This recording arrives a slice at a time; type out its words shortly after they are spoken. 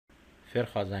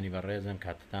فێرخوازانی بەڕێزم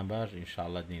کاتتان باش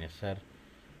ئینشاءڵڵە دینە سەر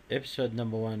ئەپسۆد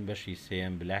نمبر 1 بەشی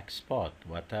سێم بلاک سپۆت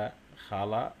واتە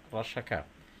خاڵە ڕەشەکە.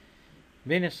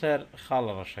 بینە سەر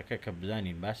خاڵە ڕەشەکە کە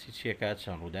بزانین باسی چیەکە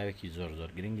چەند ڕووداوێکی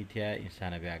زۆر گرنگی تیا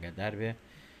ئینسانە بێئاگادار بێ.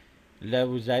 لە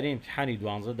وزاری ئیمتیحانی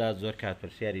 12دا زۆر کات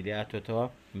پرسیاری لێ هاتوێتەوە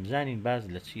بزانین باز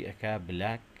لە چی ئەکا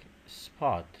بلاک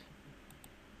سپۆت.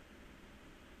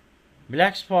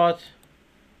 Black spot.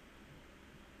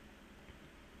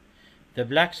 The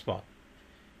black spot.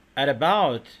 At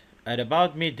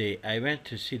about midday, I went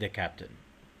to see the captain.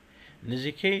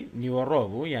 نزیکەی نیوەڕۆ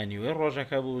بوو یان نیوەی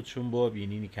ڕۆژەکە بوو چوون بۆ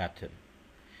بینینی کاپتن.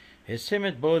 He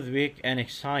seemed both weak and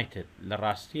excited. لە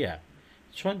ڕاستیە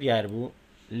چۆن دیار بوو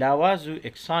لاواز و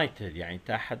excited یعنی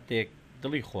تا حدێک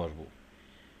دڵی خۆش بوو.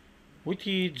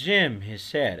 وتی Jim, he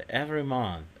said, every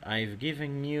month I've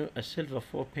given you a silver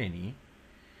 4 penny.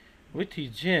 وتی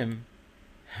جیم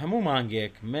هەموو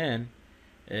مانگێک من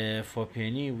 4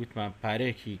 penny وتمان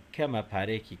پارێکی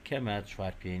کەمە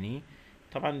 4 penny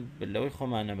طبعا لەوەی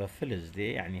خۆمانە بە فلز دێ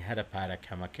یعنی هەرە پارە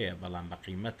کەمەکەیە بەڵام بە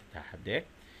قیمەتە تا حدێک.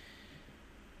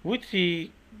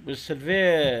 وتی سلڤێ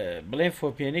بڵێن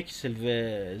 4 penny سلڤە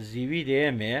زیوی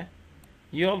دێمێ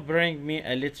you'll bring me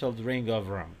a little drink of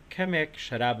rum. کەمێک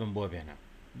شەرابم بۆ بێنە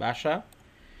باشە.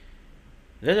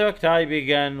 The doctor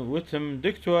began وتم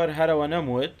دکتۆر هەرەوە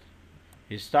نەموت.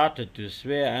 He started to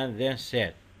swear and then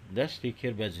said دەستی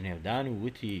کرد بە جنێودان و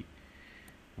وتی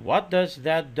What does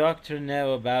that doctor know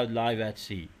about life at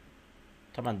sea?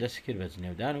 طبعا دەستی کرد بە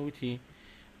جنێودان و وتی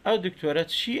ئەو دکتۆرە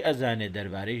چی ئەزانێ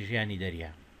دەربارەی ژیانی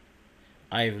دەریا.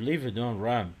 I've lived on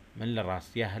rum. من لە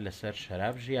ڕاستیە هەر لەسەر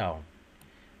شەراب ژیاوم.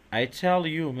 I tell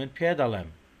you من پێ دەڵێم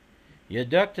Your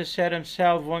doctor said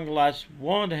himself one glass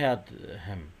won't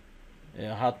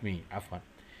hurt me عفوا.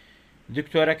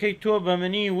 دکتۆرەکەی تۆ بە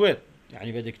منی وت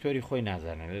یعنی بە دکتۆری خۆی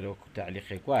نازانێت لەوەکو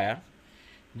تعلیقێک وایە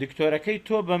دکتۆرەکەی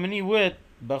تۆ بە منی وت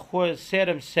بە خۆی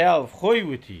سێرم سێڵ خۆی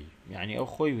وتی یعنی ئەو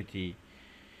خۆی وتی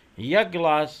یەک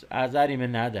گڵاس ئازاری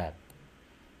من نادات.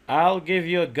 I'll give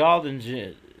you a golden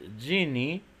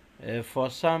genie for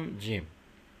some Jim.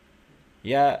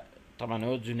 یا طبعا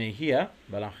ئەو جونەی هیە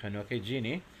بەڵام خوێنەوەکەی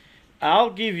جینی.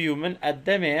 I'll give you من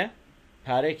ئەدەمێ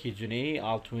پارێکی جونەیی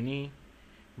ئاڵتونی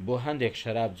بۆ هەندێک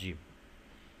شەراب جیم.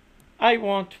 I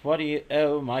want what you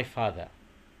owe my father.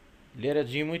 لێرە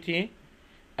جیموتی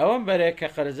ئەوەم بەرێ کە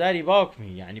قەرزاری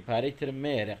باوکمی یعنی پارەی ترم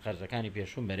مێرە قەرزەکانی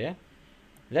پێشوم بەرێ.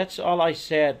 That's all I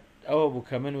said. ئەوە بوو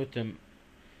کە من وتم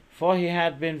for he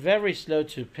had been very slow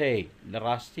to pay. لە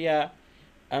ڕاستیە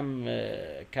ئەم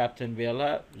کاپتن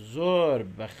بێڵە زۆر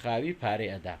بە خاوی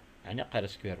پارەی ئەدا یعنی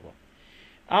قەرزکوێر بوو.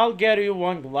 I'll get you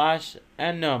one glass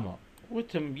and no more.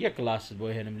 وتم یەک گڵاست بۆ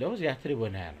هێنم لەوە زیاتری بۆ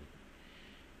نایەنم.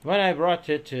 When I brought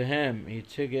it to him, he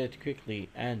took it quickly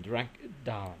and drank it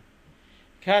down.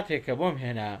 کاتێک کە بۆم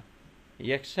هێنا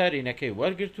یەکسەرینەکەی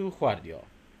وەرگرت و خواردیەوە.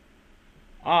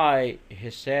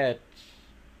 He said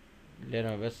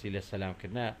لێرەوە بەستی لە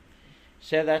سەلامکردنا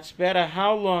said that's better.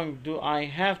 How long do I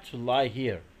have to lie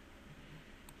here?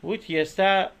 وتی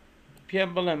ئێستا پێم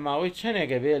بڵێن ماوەی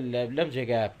چەندێکە بێ لەم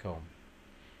جێگایە بکەوم.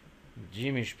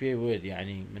 جیمیش پێی وت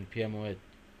یعنی من پێم وت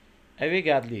ئەوێ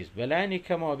گادلیست بەلایانی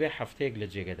کەمەوە بێ هەفتەیەک لە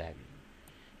جێگەدابی.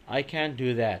 I can't do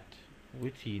that.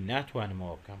 وتی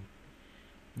ناتوانمەوە بکەم.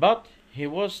 But he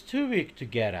was too weak to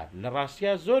get up. لە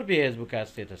ڕاستیا زۆر بێهێز بوو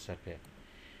کاستێتە سەر پێ.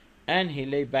 And he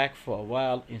lay back for a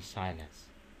while in silence.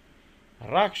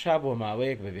 ڕاکشا بۆ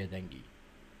ماوەیەک بە بێدەنگی.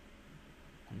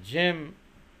 Jim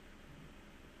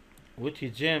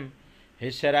he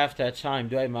said after a time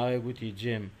دوای ماوەیەک وتی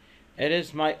Jim it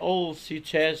is my old sea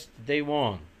chest they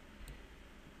won.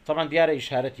 طبعا دیارە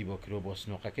ئیشارەتی بۆ کرۆ بۆ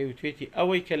سنووقەکەی و توێتی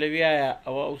ئەوەی کە لەویایە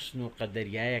ئەوە ئەو سنووقە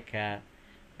دەریایە کە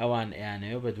ئەوان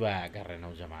ئەیانەوە بە دوای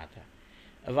ئاگەڕێنەوە جەماعەتە.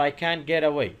 If I can't get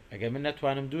away ئەگەر من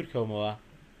نەتوانم دوور کەومەوە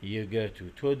you go to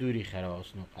تۆ دووری خەرەوە ئەو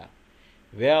سنووقە.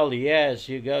 Well yes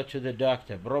you go to the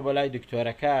doctor. بڕۆ بەلای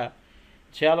دکتۆرەکە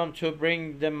tell him to bring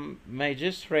the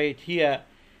magistrate here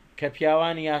کە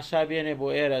پیاوانی یاسا بێنێ بۆ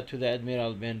ئێرە to the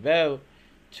Admiral Benbow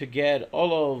to get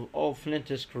all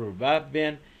Flint's crew باب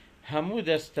بێن هەموو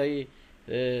دەستەی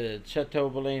چەتە و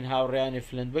بڵین هاوڕێیانی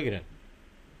فلند بگرن.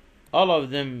 All of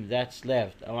them that's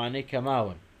left ئەوانەی کە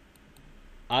ماون.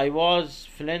 I was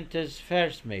Flint's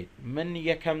first mate. من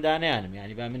یەکەم دانیانم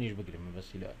یعنی با منیش بگرم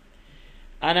بەسیلەوە.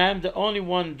 And I'm the only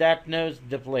one that knows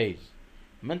the place.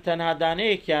 من تەنها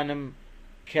دانەیەکیانم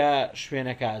کە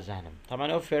شوێنەکە ئازانم. طبعا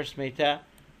ئەو first mateە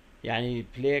یعنی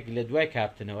پلێک لە دوای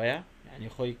کاپتنەوەیە یعنی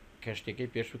خۆی کەشتێکەی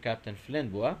پێشوو کاپتن فلند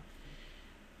بووە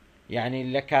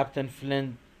یعنی لە کاپتن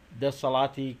فلند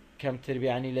دەسەڵاتی کەمتر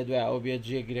بیانی لە دوای ئەو بێت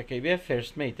جێگیرەکەی بێ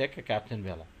first mateە کە کاپتن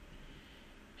بێڵە.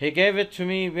 He gave it to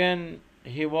me when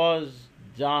he was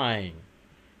dying.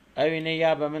 ئەوینە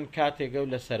یا بە من کاتێکە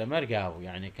و لە سەرمەرگا بوو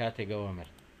یعنی کاتێکەوە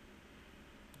مرد.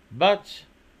 But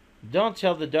don't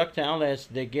tell the doctor unless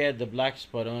they get the black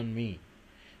spot on me.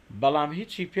 بەڵام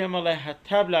هیچی پێمەڵێ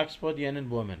هەتا black spot یێنن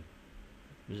بۆ من.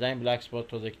 بزانین black spot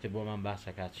تۆزێکتە بۆ من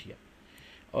باسەکات چییە.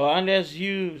 Or unless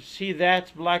you see that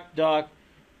black dog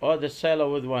or the sailor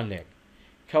with one leg.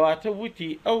 کەواتە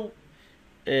وتی ئەو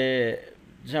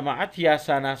جەماعەت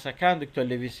یاساناسەکان دکتۆر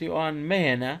لەویسی ئەوان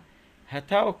مەهێنە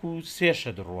هەتاوەکو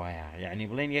سێشە دڕواایە یعنی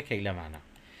بڵێن یەکەی لەمانە.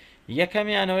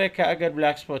 یەکەمیانەوەی کە ئەگەر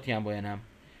بلاک سپۆتیان بۆ هێنام،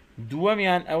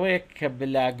 دووەمیان ئەوەیە کە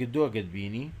بلاگدۆگت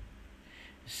بینی،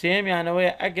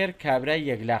 سێمیانەوەی ئەگەر کابرای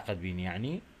یەکلاقت بینی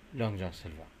یعنی لۆنگ جان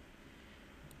سیلڤا.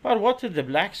 But what did the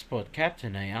black spot,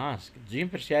 Captain? I asked. جیم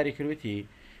پرسیاری کردوتی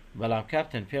بەڵام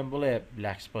کاپتن پێم بڵێ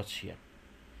بلاک سپۆت چییە؟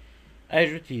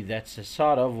 ئەیژوتی that's a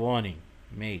sort of warning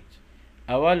mate.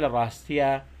 ئەوە لە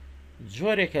ڕاستیە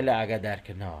جۆرێکە لە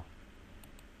ئاگادارکردنەوە.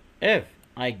 If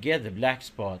I get the black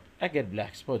spot, ئەگەر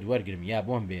black spot وەرگرم یا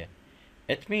بۆم بێ،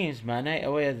 it means مانای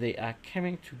ئەوەیە they are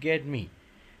coming to get me.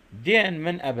 دێن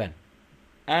من ئەبن.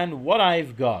 And what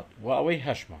I've got و ئەوەی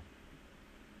هەشمە.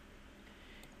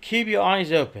 Keep your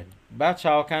eyes open. با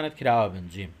چاوەکانت کراوە بن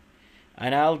جیم.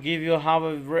 And I'll give you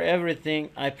everything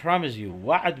I promise you.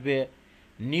 وعد بێ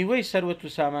نیوەی سەروەت و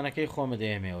سامانەکەی خۆمە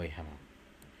دەیەمێەوەی هەمە.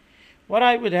 What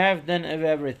I would have done if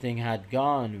everything had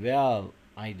gone well,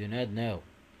 I do not know.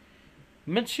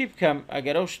 من چی بکەم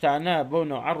ئەگەر ئەو شتانە بەو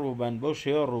نوعە ڕووبن بەو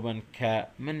شێوە ڕووبن کە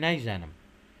من نایزانم.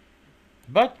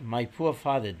 But my poor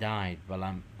father died.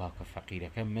 بەڵام باوکە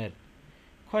فەقیرەکەم مرد.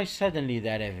 Quite suddenly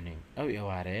that evening. ئەو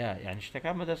ئێوارەیە یعنی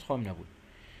شتەکان بەدەست خۆم نەبوون.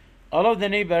 All of the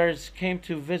neighbors came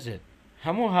to visit.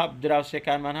 هەموو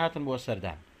دراوسێکانمان هاتن بۆ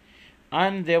سەردان.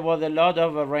 And there was a lot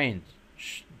of errands.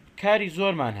 کاری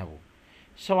زۆرمان هەبوو.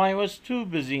 So I was too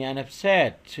busy and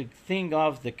upset to think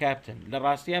of the captain. لە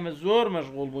ڕاستی ئەمە زۆر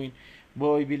مەشغوڵ بووین بۆ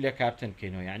ئەوی بیر لە کاپتن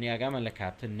کەینەوە یعنی ئاگامان لە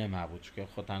کاپتن نەمابوو چکە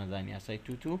خۆتانە زانی یاسای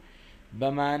تووتو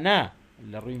بەمانە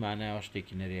لە ڕووی مانایەوە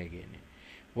شتێکی نەرێگەێنێ.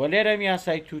 و لێرەم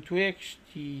یاسای تووتوەیەک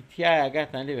شتی تیای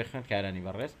ئاگاتان لێبێ خوێندکارانی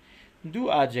بەڕێز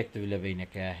دوو ئاجێکتیڤ لە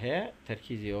بینەکە هەیە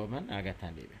تەرکیزی ئەوە من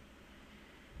ئاگاتان لێبێ.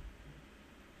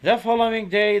 The following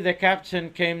day the captain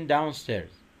came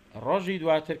downstairs. ڕۆژی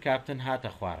دواتر کاپتن هاتە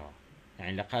خوارەوە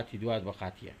یعنی لە قاتی دوات بە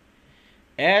قاتیە.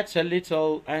 Ate a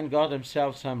little and got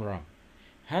himself some rum.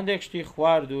 هەندێک شتی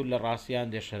خوارد و لە ڕاستیان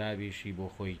دێ شەرابیشی بۆ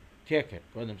خۆی تێکرد.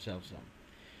 got himself some.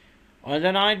 On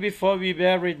the night before we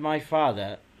buried my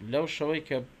father, لەو شەوەی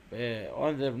کە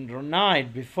on the night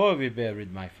before we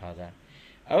buried my father,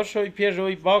 ئەو شەوەی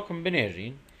پێشەوەی باوکم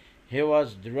بنێژین, he was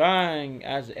drunk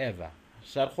as ever.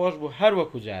 سەرخۆش بوو هەر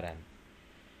وەکو جاران.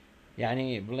 یعنی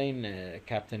بڵین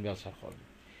کاپتن بێڵ سەرخۆش بوو.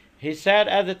 He sat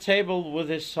at the table with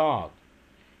his sword.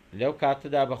 لەو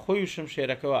کاتەدا بە خۆی و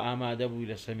شمشێرەکەەوە ئامادە بووی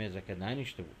لە سەمێزەکە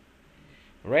دانیشتە بوو.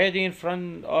 Ready in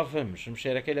front of him.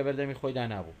 شمشێرەکەی لە بەردەمی خۆی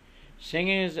دانابوو.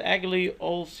 Singing his ugly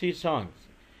old sea songs.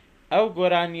 ئەو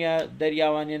گۆرانیە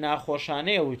دەریاوانیە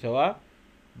ناخۆشانەیە وتەوە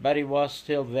but he was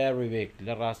still very weak.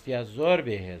 لە ڕاستیە زۆر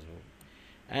بێهێز بوو.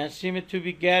 And seemed to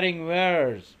be getting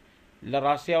worse. لە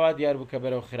ڕاستیەوە دیار بوو کە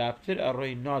بەرەو خراپتر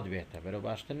ئەڕۆی نادبێتە بەرەو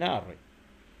باشتر ناڕێ.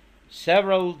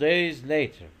 Several days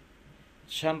later.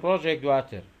 چەند ڕۆژێک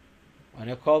دواتر. On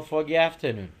a cold foggy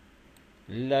afternoon.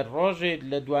 لە ڕۆژێک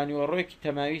لە دوانیوەڕۆیەکی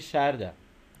تەماوی ساردا.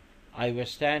 I was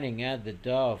standing at the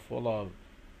door full of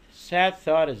sad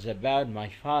thoughts about my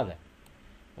father.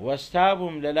 وەستا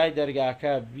بووم لە لای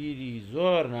دەرگاکە بیری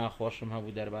زۆر ناخۆشم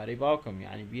هەبوو دەربارەی باوکم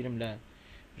یعنی بیرم لە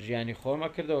ژیانی خۆمە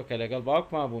کردەوە کە لەگەڵ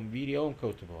باوکما بووم بیری ئەوم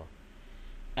کەوتبەوە.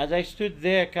 As I stood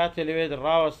there کاتێ لەوێ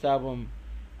ڕاوەستا بووم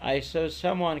I saw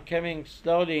someone coming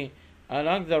slowly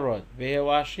along the road. بە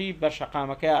هێواشی بە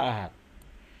شەقامەکە ئاهات.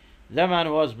 The man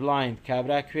was blind.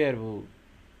 کابرا کوێر بوو.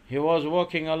 He was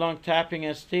walking along tapping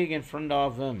a stick in front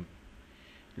of him.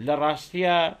 لە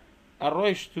ڕاستیە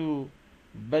ئەڕۆیشت و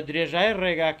بە درێژای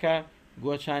ڕێگاکە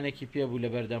گۆچانێکی پێبوو لە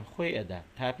بەردەم خۆی ئەدا.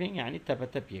 تاپینگ یعنی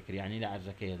تەپەتە پێکرد یعنی لە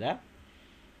عەرزەکەیەدا.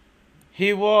 He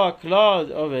wore a cloth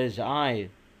over his eye.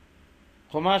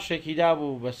 قۆماشێکی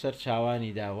دابوو بەسەر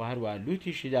چاوانیدا و هەروە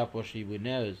لوتیشیدا پۆشی بوو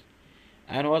nose.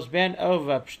 And was bent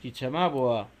over پشتی چەما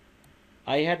بووە.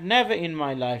 I had never in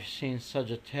my life seen such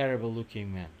a terrible looking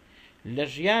man. لە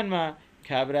ژیانمە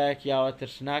کابرایەک یاوە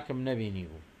ترسناکم نەبینی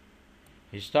بوو.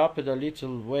 He stopped a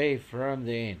little way from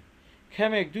the inn.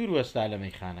 کەمێک دوور وەستا لە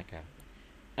مەیخانەکە.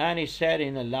 And he said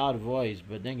in a loud voice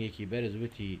بە دەنگێکی بەرز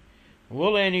وتی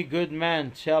Will any good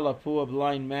man tell a poor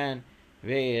blind man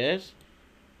where he is?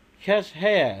 کەس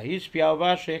هەیە هیچ پیاو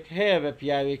باشێک هەیە بە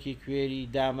پیاوێکی کوێری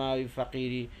داماوی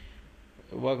فەقیری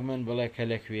وەک من بڵێ کە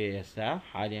لەکوێ ئێستا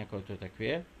حالیان کەوتۆتە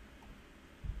کوێ.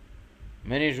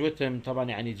 منیش وتم طبعا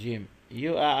یعنی جیم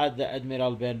You are at the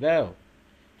Admiral Benbow.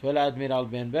 تۆ لە ئەدمیرال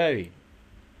بێنباوی.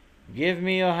 Give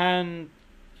me your hand,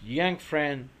 young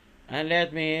friend, and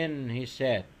let me in, he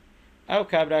said. ئەو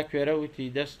کابرا کوێرە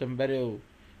وتی دەستم بەرێ و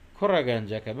کوڕە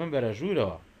گەنجەکە بم بەرە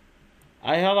ژوورەوە.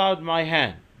 I held out my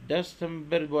hand. دەستم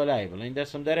برد بۆ لای بڵین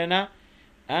دەستم دەرێنا.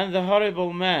 And the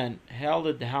horrible man held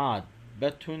it hard. بە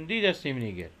توندی دەستی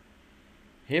منی گرت.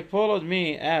 He pulled me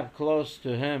up close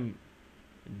to him.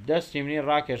 دەستی منی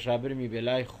ڕاکێشا برمی بێ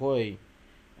لای خۆی.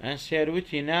 And said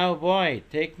وتی now boy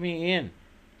take me in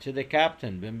to the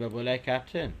captain. بم بە بۆ لای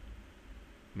کاپتن.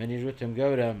 منیش وتم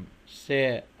گەورم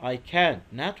سێ I can't.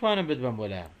 ناتوانم بتبەم بۆ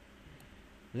لایە.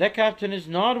 The captain is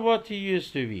not what he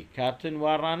used to be. کاپتن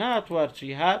وا ڕاناتوار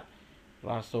چی هات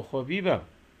ڕاستەوخۆ بیبەم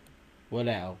بۆ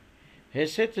لای ئەو. He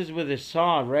sits with his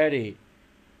saw ready.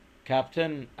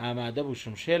 کاپتن ئامادە بوو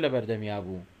شمشێر لە بەردەمیا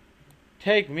بوو.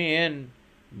 Take me in.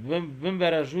 بم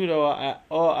بەرە ژوورەوە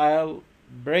or I'll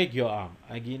break your arm.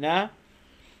 ئەگینا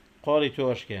قۆڵی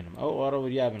تۆشکێنم. ئەو ئۆڕە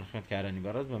وریابن خوێندکارانی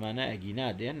بەڕێز بەمانە ئەگینا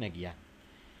دێن نەگیان.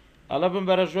 ئەڵە بم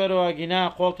بەرە ژوورەوە ئەگینا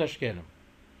قۆڵ تەشکێنم.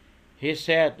 He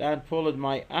said and pulled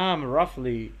my arm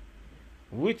roughly.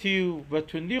 وتی و بە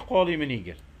توندی قۆڵی منی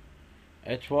گرت.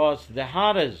 It was the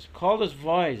hardest, coldest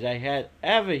voice I had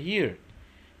ever heard.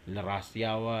 لە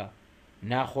ڕاستیاوە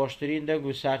ناخۆشترین دەنگ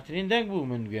و ساردترین دەنگ بوو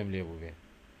من گوێم لێ بوو بێ.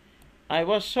 I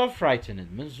was so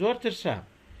frightened. من زۆر ترسام.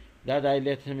 That I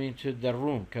let him into the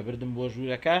room. کە بردم بۆ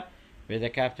ژوورەکە where the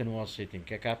captain was sitting.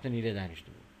 کە کاپتنی لێ دانیشت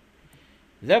بوو.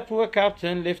 The poor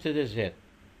captain lifted his head.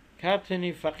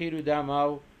 کاپتنی فەقیر و داما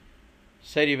و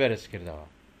سەری بەرز کردەوە.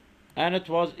 And it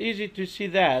was easy to see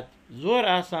that. زۆر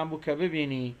ئاسان بوو کە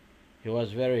ببینی he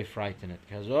was very frightened.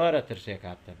 کە زۆرە ترسێ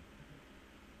کاپتن.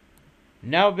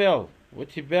 Now Bill.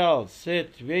 وتی Bill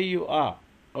sit where you are.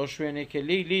 ئەو شوێنێکە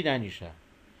لی دانیشە.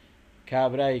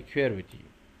 کابرای کوێر وتی.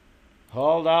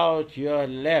 Hold out your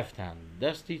left hand.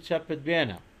 دەستی چەپت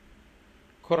بێنە.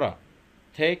 کوڕە.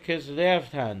 Take his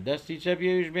left hand. دەستی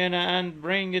چەپیەویش بێنە and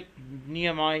bring it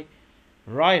near my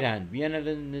right hand. بێنە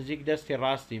لە نزیک دەستی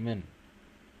ڕاستی من.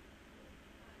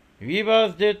 We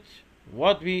both did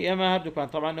what we ئێمە هەردووکان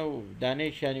طبعاً ئەو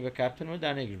دانەیەکیانی بە کاپتن و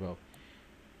دانەیەکیش بەو.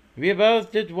 We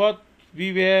both did what we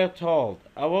were told.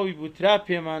 ئەوەی بوترا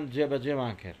پێمان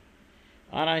جێبەجێمان کرد.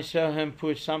 And I saw him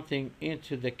put something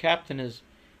into the captain's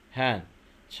hand.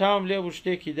 چاوم لێ بوو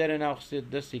شتێکی دەرە ناوخستێت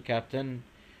دەستی کاپتن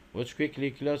which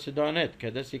quickly closed on it. کە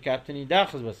دەستی کاپتنی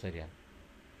داخست بەسەریان.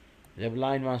 The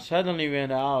blind man suddenly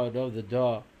went out of the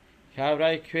door.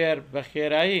 کابرای کوێر بە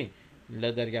خێرایی لە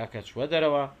دەرگاکە چووە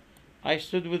دەرەوە. I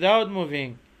stood without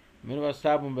moving. من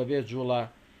وەستا بووم بەبێ جوڵە.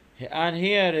 And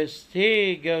here is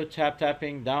stay go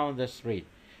tapping down the street.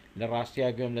 لە ڕاستیا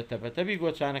گوێم لە تەپەتەبی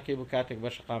گۆچانەکەی بوو کاتێک بە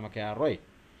شقامەکەیان ڕۆی.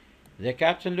 The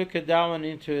captain looked down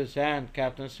into his hand.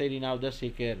 کاپتن سەیری ناو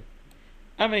دەستی کرد.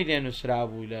 ئەمەی لێ نووسرا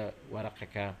بوو لە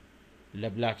وەرەقەکە لە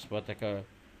بلاک سپۆتەکە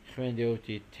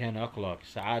خوێندێوتی 10 o'clock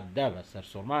سەعات 10 بە سەر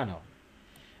سوڵمانەوە.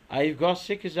 I've got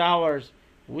 6 hours.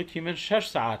 وتی من 6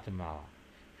 ساعتم ماوە.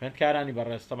 خوێندکارانی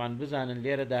بەڕێستەمان بزانن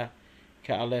لێرەدا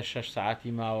کە ئەڵێ 6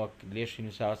 ساعتی ماوە لێشی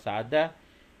نووساوە سەعات 10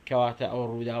 کەواتە ئەو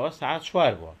ڕووداوە سەعات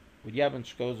 4 بووە. ودیابن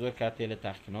چکەوە زۆر کاتێ لە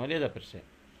تاقیکردنەوە لێ دەپرسێت.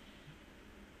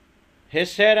 He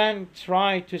said and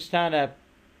tried to stand up.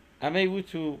 ئەمەی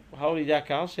وت و هەوڵی دا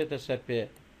کە هەڵسێتە سەر پێ.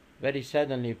 But he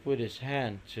suddenly put his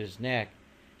hand to his neck.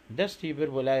 دەستی بر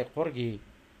بۆ لای قوڕگی.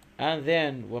 And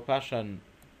then وەپاشان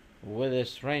with a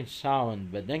strange sound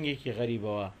بە دەنگێکی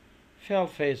غەریبەوە fell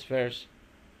face first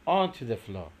onto the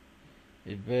floor.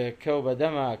 کەو بە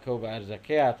دەما کەو بە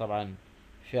ئەرزەکەیە طبعاً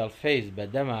fell face بە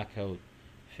دەما کەوت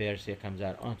first یەکەم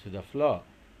جار onto the floor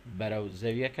بەرەو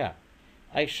زەویەکە.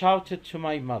 I shouted to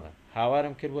my mother.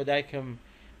 هاوارم کرد بۆ دایکم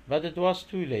but it was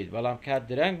too late. بەڵام کات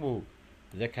درەنگ بوو.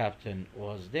 The captain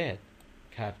was dead.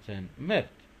 کاپتن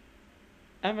مرد.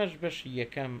 ئەمەش بەشی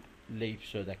یەکەم لە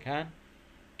ئیپسۆدەکان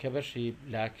کە بەشی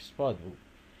بلاک سپۆت بوو.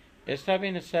 ئێستا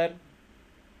بینە سەر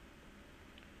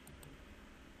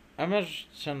ئەمەش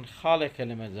چەند خاڵێکە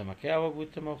لە مەرجەمەکەی ئەوە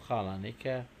بوتمە و خاڵانەی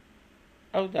کە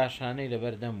ئەو داشانەی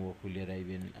لەبەردەم وەکو لێرەی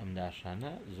بینن ئەم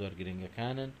داشانە زۆر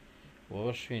گرنگەکانن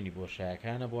وەوە شوێنی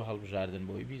بۆشایەکانە بۆ هەڵبژاردن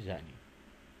بۆی بیزانی.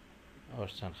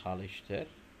 ئەوەش چەند خاڵێکتر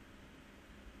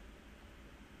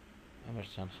ئەمەش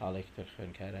چەند خاڵێکتر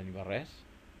خوێندکارانی بەڕێز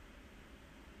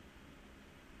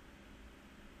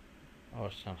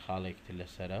ئەوەش چەند خاڵێکتر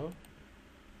لەسەرەوە.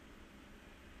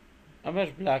 ئەمەش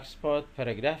بلاک سپۆت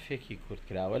پەرەگرافێکی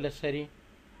کورتکراوە لەسەری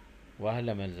واه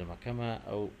لە مەلزمەکەمە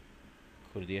ئەو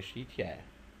کوردێشی تایە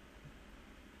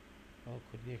ئەو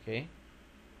کوردیەکەی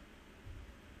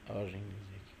ئەوەش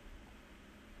ئینگلیزیەکە.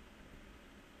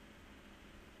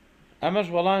 ئەمەش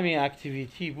وەڵامی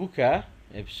ئاکتیڤیتی بووکە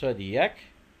ئەپسۆدی 1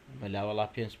 مەلاوەڵا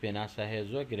پێنج پێناسە هەیە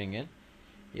زۆر گرنگن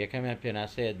یەکەمیان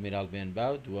پێناسەی ئەدمیرال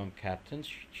بێنباو دووەم کاپتن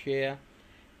چییە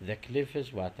The Cliffs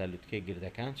واتە لوتکەی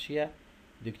گردەکان چییە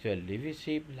دکتۆر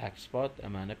لیڤیسی بلاک سپۆت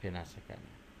ئەمانە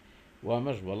پێناسەکانە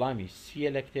وامەش وەڵامی سیە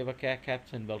لە کتێبەکە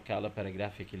کاپتن بەڵکاڵە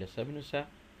پەرەگرافێکی لەسەر بنووسە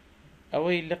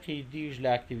ئەوەی لقی دیژ لە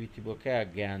ئاکتیڤیتی بۆکە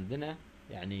گەیاندنە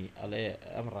یعنی ئەڵێ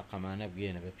ئەم ڕقەمانە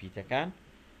بگەێنە بە پیتەکان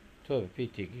تۆ بپی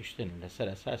تێگەیشتن لەسەر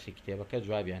ئەساسی کتێبەکە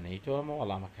جوابیان هەیتەوەمە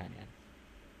وەڵامەکانیان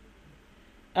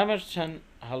ئەمەش چەند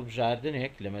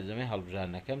هەڵبژاردنێک لە مەجەمەی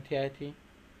هەڵبژاردنەکەم تایەتی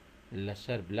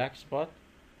لەسەر بلاک سپۆت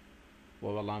و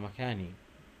وەڵامەکانی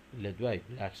لە دوای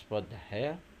بلاک سپۆتدا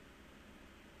هەیە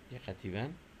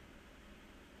یەقەتیبەن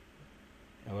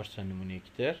ئەوەش چەند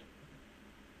نمونەیەکی تر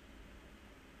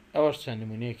ئەوەش چەند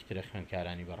نمونەیەکی ترە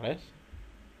خوێندکارانی بەڕێز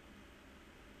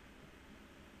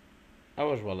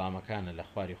ئەوەش وەڵامەکانە لە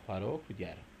خواری خوارەوەکو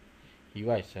دیارە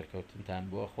هیوای سەرکەوتنتان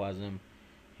بۆ خوازم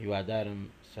هیوادارم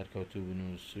سەرکەوتوو بن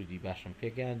و سوودی باشم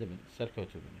پێگەیان دەبن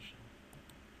سەرکەوتوو بنیشە